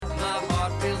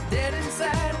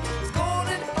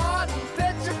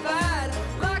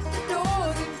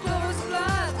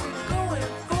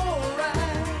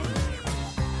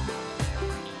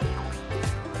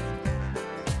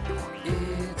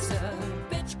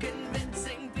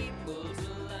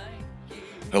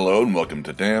Hello and welcome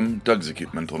to Damn, Doug's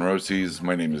Acute Mental Neuroses.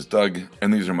 My name is Doug,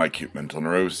 and these are my acute mental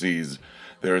neuroses.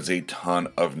 There is a ton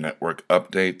of network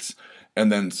updates,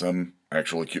 and then some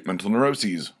actual acute mental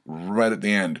neuroses right at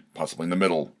the end, possibly in the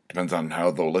middle. Depends on how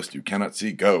the list you cannot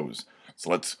see goes. So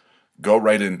let's go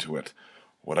right into it,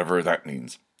 whatever that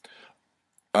means.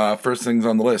 First things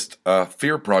on the list,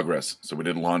 Fear Progress. So we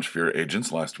did launch Fear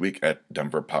Agents last week at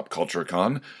Denver Pop Culture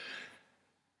Con,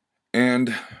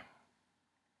 and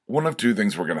one of two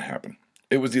things were going to happen.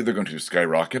 It was either going to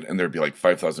skyrocket and there'd be like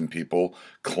 5,000 people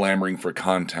clamoring for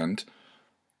content,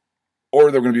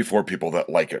 or there were going to be 4 people that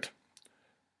like it.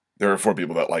 There are 4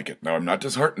 people that like it. Now, I'm not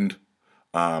disheartened.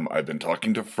 I've been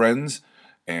talking to friends,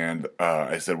 and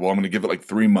I said, well, I'm going to give it like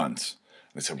 3 months.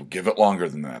 And they said, well, give it longer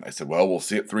than that. I said, well, we'll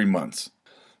see it 3 months.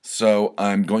 So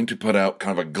I'm going to put out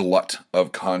kind of a glut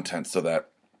of content so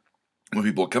that when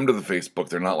people come to the Facebook,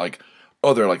 they're not like,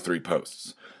 oh, there are like 3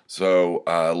 posts. So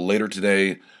later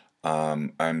today,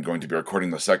 I'm going to be recording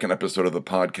the second episode of the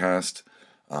podcast.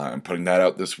 I'm putting that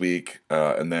out this week.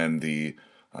 And then the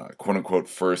quote-unquote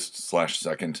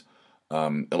first/second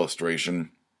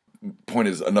illustration. Point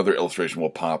is, another illustration will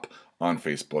pop on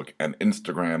Facebook and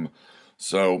Instagram.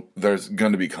 So there's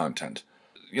going to be content.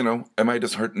 You know, am I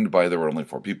disheartened by there were only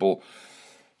 4 people?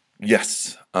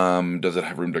 Yes. Does it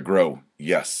have room to grow?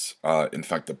 Yes. In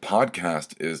fact, the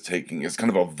podcast is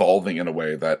kind of evolving in a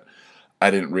way that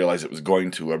I didn't realize it was going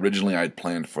to. Originally, I'd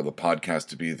planned for the podcast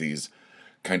to be these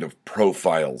kind of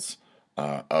profiles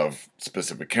of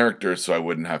specific characters, so I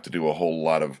wouldn't have to do a whole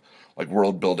lot of like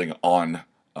world building on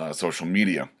social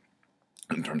media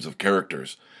in terms of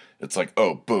characters. It's like,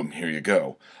 oh, boom, here you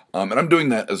go. And I'm doing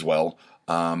that as well.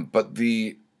 But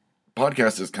the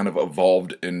podcast has kind of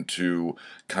evolved into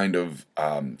kind of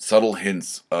subtle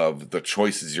hints of the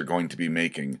choices you're going to be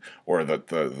making or that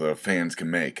the fans can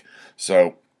make.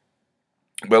 So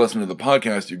by listening to the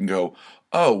podcast, you can go,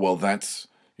 oh, well, that's,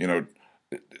 you know,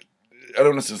 I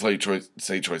don't necessarily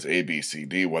say choice A, B, C,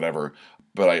 D, whatever,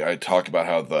 but I talk about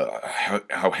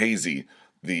how hazy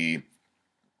the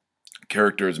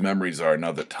character's memories are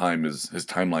now that his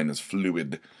timeline is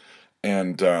fluid.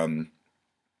 And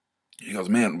he goes,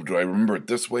 man, do I remember it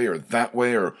this way or that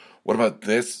way, or what about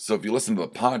this? So if you listen to the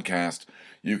podcast,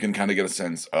 you can kind of get a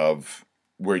sense of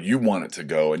where you want it to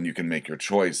go, and you can make your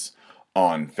choice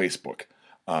on Facebook.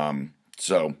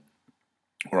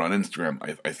 Or on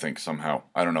Instagram, I think somehow.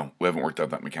 I don't know. We haven't worked out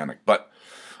that mechanic. But,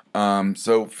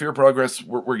 so Fear Progress,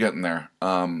 we're getting there.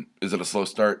 Is it a slow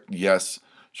start? Yes.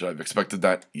 Should I have expected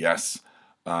that? Yes.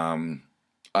 I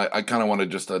kind of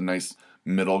wanted just a nice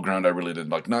middle ground. I really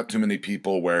did. Like, not too many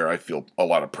people where I feel a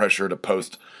lot of pressure to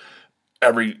post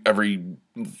every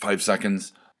 5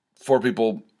 seconds. 4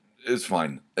 people is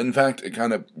fine. In fact, it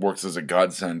kind of works as a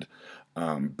godsend,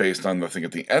 based on the thing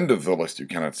at the end of the list you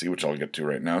cannot see, which I'll get to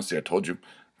right now. See, I told you,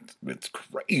 it's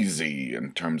crazy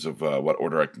in terms of what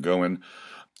order I can go in.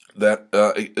 That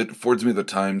it affords me the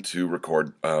time to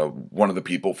record one of the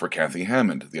people for Kathy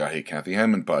Hammond, the I Hate Kathy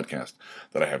Hammond podcast,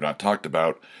 that I have not talked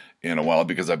about in a while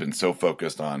because I've been so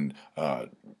focused on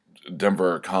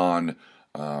Denver Con,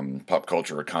 pop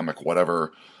culture, comic,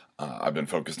 whatever. I've been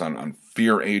focused on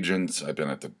Fear Agents. I've been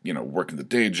at working the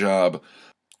day job.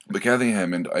 But Kathy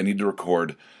Hammond, I need to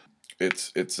record.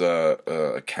 It's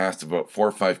a cast of about 4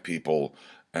 or 5 people,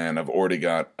 and I've already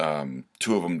got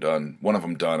 2 of them done. One of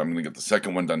them done. I'm going to get the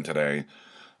second one done today,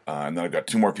 and then I've got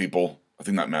 2 more people. I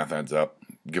think that math adds up,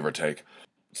 give or take.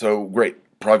 So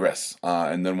great progress.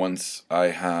 And then once I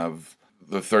have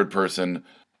the third person,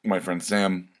 my friend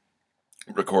Sam,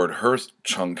 record her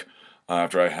chunk,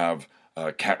 after I have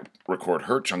Kat record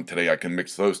her chunk today, I can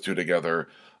mix those 2 together,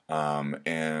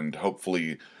 and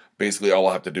hopefully, basically all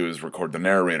I'll have to do is record the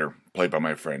narrator, played by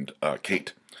my friend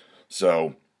Kate.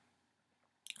 So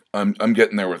I'm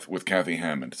getting there with Kathy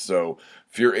Hammond. So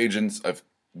Fear Agents, I've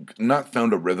not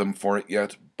found a rhythm for it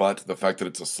yet, but the fact that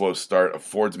it's a slow start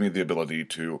affords me the ability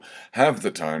to have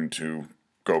the time to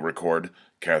go record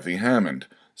Kathy Hammond.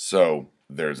 So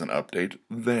there's an update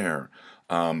there.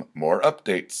 More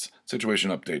updates.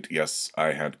 Situation update. Yes,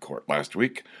 I had court last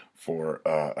week for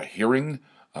a hearing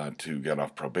to get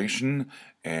off probation,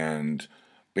 and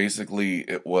basically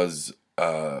it was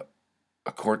a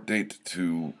court date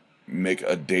to make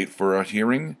a date for a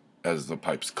hearing, as the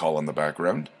pipes call in the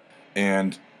background,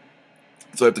 and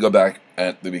so I have to go back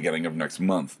at the beginning of next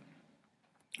month,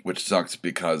 which sucks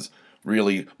because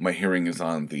really my hearing is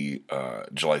on the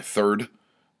July 3rd,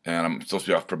 and I'm supposed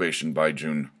to be off probation by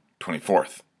June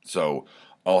 24th. So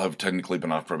I'll have technically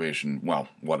been off probation. Well,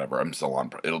 whatever. I'm still on.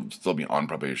 It'll be on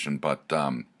probation, but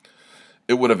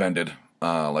it would have ended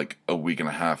like a week and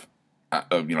a half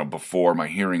before my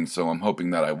hearing. So I'm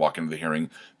hoping that I walk into the hearing,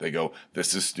 they go,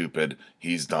 "This is stupid.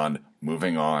 He's done.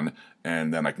 Moving on,"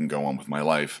 and then I can go on with my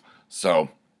life. So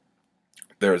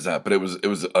there's that. But it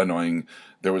was annoying.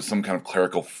 There was some kind of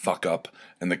clerical fuck up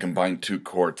in the combined two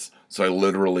courts, so I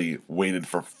literally waited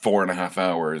for 4.5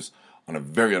 hours on a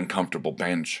very uncomfortable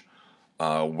bench,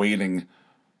 waiting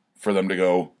for them to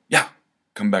go, "Yeah,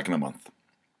 come back in a month."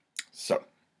 So,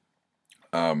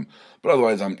 but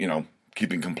otherwise, I'm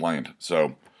keeping compliant.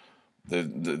 So I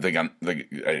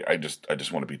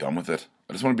just want to be done with it.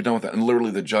 I just want to be done with it. And literally,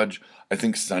 the judge, I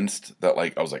think, sensed that.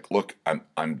 Like, I was like, "Look,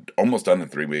 I'm almost done in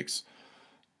 3 weeks.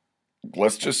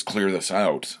 Let's just clear this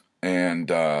out." And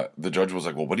the judge was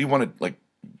like, "Well, what do you want to like?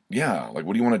 Yeah, like,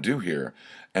 what do you want to do here?"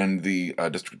 And the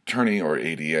district attorney, or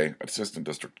ADA, assistant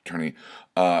district attorney,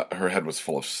 her head was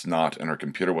full of snot, and her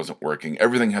computer wasn't working.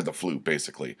 Everything had the flu,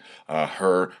 basically.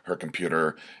 Her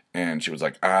computer, and she was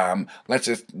like, "Let's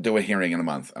just do a hearing in a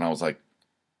month." And I was like,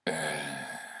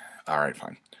 "All right,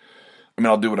 fine. I mean,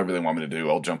 I'll do whatever they want me to do.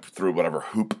 I'll jump through whatever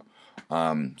hoop."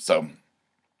 So,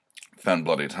 fan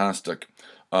bloody tastic.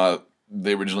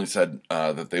 They originally said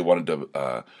that they wanted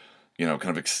to, kind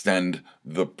of extend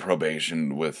the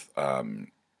probation with,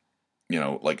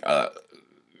 like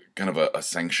kind of a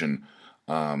sanction,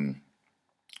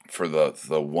 for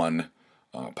the one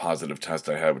positive test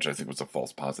I had, which I think was a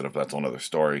false positive. That's another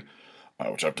story,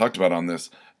 which I've talked about on this.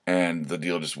 And the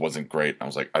deal just wasn't great. I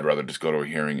was like, I'd rather just go to a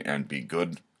hearing and be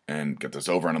good and get this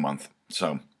over in a month.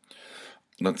 So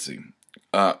let's see.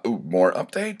 More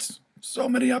updates. So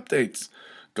many updates.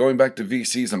 Going back to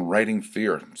VCs and writing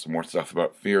Fear. Some more stuff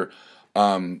about Fear.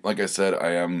 Like I said,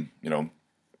 I am,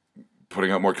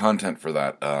 putting out more content for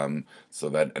that, so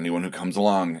that anyone who comes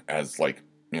along has, like,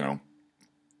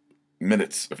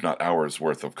 minutes, if not hours,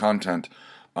 worth of content.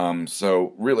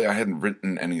 So really, I hadn't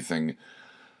written anything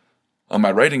on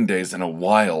my writing days in a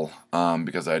while,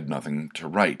 because I had nothing to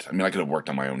write. I mean, I could have worked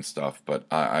on my own stuff, but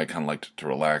I kind of liked to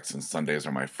relax, and Sundays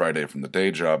are my Friday from the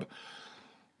day job.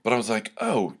 But I was like,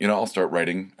 oh, I'll start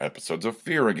writing episodes of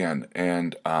Fear again.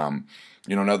 And, now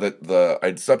that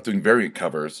I'd stopped doing variant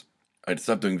covers,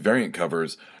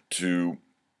 to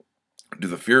do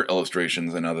the Fear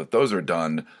illustrations, and now that those are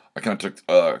done, I kind of took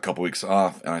a couple weeks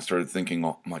off, and I started thinking,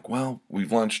 well, I'm like, well,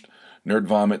 we've launched Nerd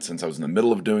Vomit since I was in the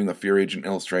middle of doing the Fear Agent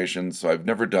illustrations, so I've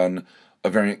never done a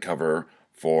variant cover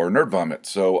for Nerd Vomit.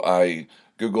 So I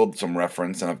Googled some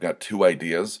reference, and I've got two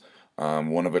ideas,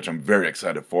 one of which I'm very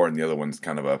excited for, and the other one's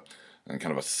kind of a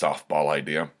softball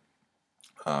idea,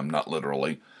 not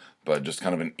literally, but just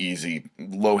kind of an easy,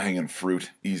 low-hanging fruit,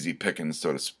 easy pickings,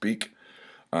 so to speak.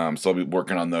 So I'll be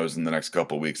working on those in the next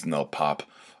couple of weeks, and they'll pop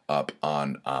up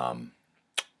on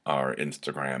our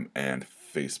Instagram and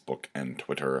Facebook and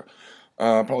Twitter,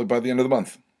 probably by the end of the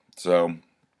month. So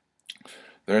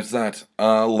there's that.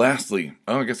 Lastly,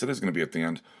 I guess it is going to be at the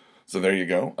end. So there you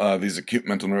go. These acute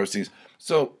mental neuroses.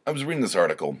 So I was reading this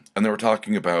article, and they were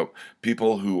talking about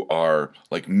people who are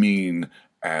like mean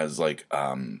as like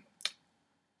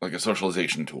a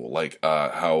socialization tool, like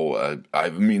how I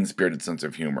have a mean-spirited sense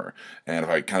of humor, and if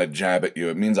I kind of jab at you,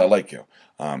 it means I like you.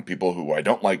 People who I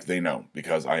don't like, they know,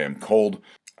 because I am cold.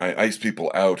 I ice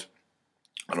people out.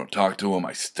 I don't talk to them.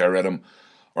 I stare at them,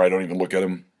 or I don't even look at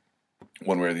them,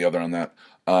 one way or the other on that.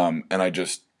 And I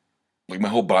just, like, my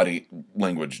whole body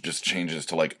language just changes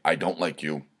to, like, I don't like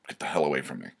you. Get the hell away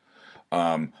from me.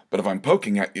 But if I'm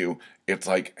poking at you, it's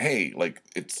like, hey, like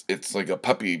it's like a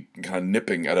puppy kind of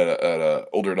nipping at a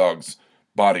older dog's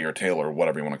body or tail or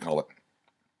whatever you want to call it.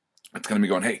 It's gonna be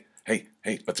going, hey, hey,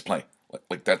 hey, let's play.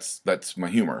 Like that's my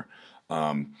humor.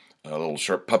 A little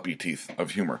sharp puppy teeth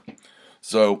of humor.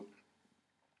 So,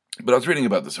 but I was reading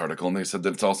about this article, and they said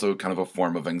that it's also kind of a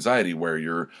form of anxiety where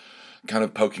you're kind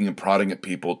of poking and prodding at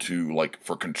people to, like,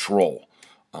 for control.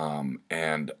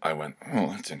 And I went,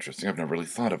 oh, that's interesting. I've never really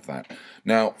thought of that.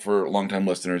 Now, for longtime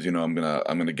listeners, I'm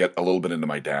gonna get a little bit into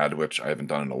my dad, which I haven't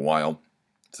done in a while,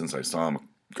 since I saw him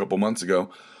a couple months ago.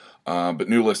 But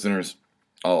new listeners,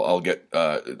 I'll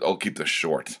keep this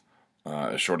short,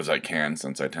 as short as I can,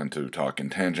 since I tend to talk in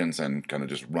tangents and kind of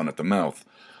just run at the mouth.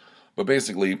 But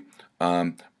basically,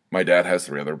 my dad has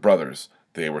 3 other brothers.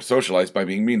 They were socialized by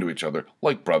being mean to each other,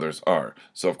 like brothers are.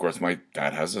 So, of course, my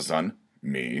dad has a son,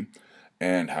 me.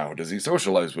 And how does he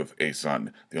socialize with a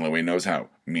son? The only way he knows how.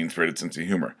 Mean-spirited sense of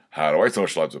humor. How do I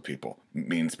socialize with people?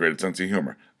 Mean-spirited sense of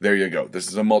humor. There you go. This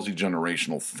is a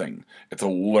multi-generational thing. It's a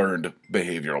learned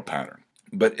behavioral pattern.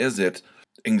 But is it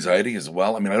anxiety as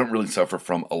well? I mean, I don't really suffer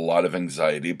from a lot of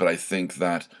anxiety, but I think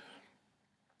that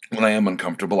when I am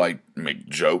uncomfortable, I make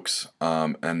jokes,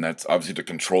 and that's obviously to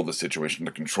control the situation,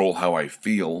 to control how I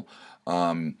feel.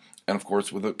 And and of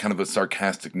course with a kind of a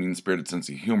sarcastic, mean-spirited sense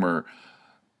of humor.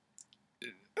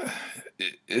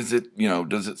 Is it,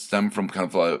 does it stem from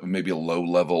kind of maybe a low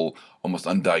level, almost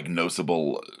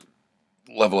undiagnosable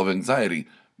level of anxiety?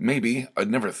 Maybe. I'd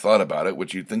never thought about it,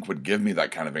 which you'd think would give me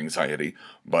that kind of anxiety,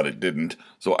 but it didn't.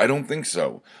 So I don't think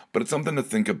so. But it's something to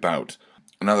think about.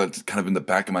 Now that's kind of in the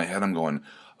back of my head, I'm going,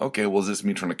 okay, well, is this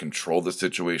me trying to control the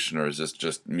situation, or is this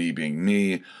just me being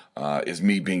me? Is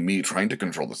me being me trying to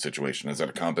control the situation? Is that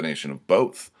a combination of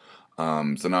both?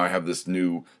 So now I have this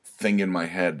new thing in my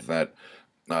head that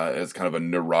is kind of a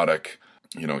neurotic,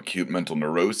 acute mental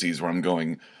neuroses, where I'm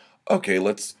going, okay,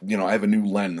 I have a new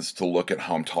lens to look at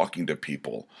how I'm talking to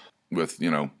people with,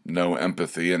 no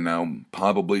empathy and now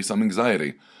probably some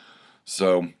anxiety.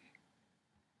 So,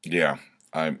 yeah,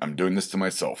 I'm doing this to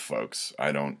myself, folks.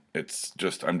 I'm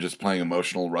just playing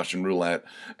emotional Russian roulette,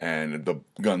 and the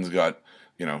gun's got,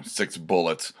 6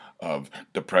 bullets of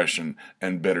depression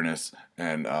and bitterness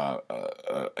and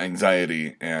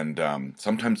anxiety and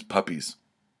sometimes puppies.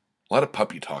 A lot of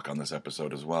puppy talk on this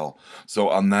episode as well. So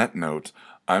on that note,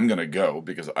 I'm going to go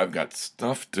because I've got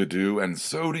stuff to do, and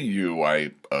so do you,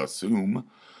 I assume.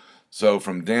 So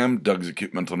from Damn Doug's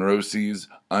Acute Mental Neuroses,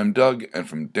 I'm Doug, and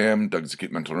from Damn Doug's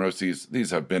Acute Mental Neuroses,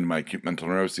 these have been my acute mental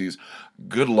neuroses.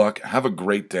 Good luck, have a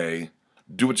great day,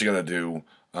 do what you gotta do.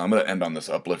 I'm going to end on this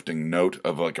uplifting note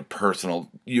of like a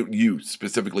personal, you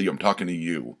specifically, I'm talking to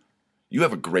you. You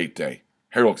have a great day.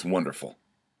 Hair looks wonderful.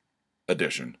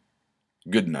 Edition.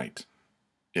 Good night,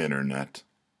 Internet.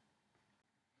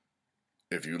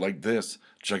 If you like this,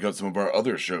 check out some of our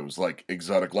other shows like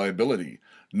Exotic Liability,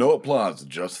 No Applause,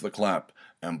 Just the Clap,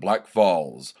 and Black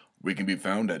Falls. We can be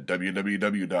found at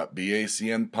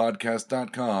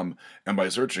www.bacnpodcast.com and by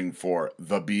searching for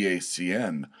The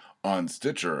BACN on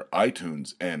Stitcher,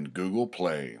 iTunes, and Google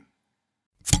Play.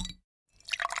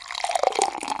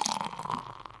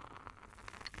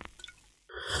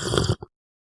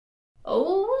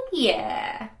 Oh, yeah.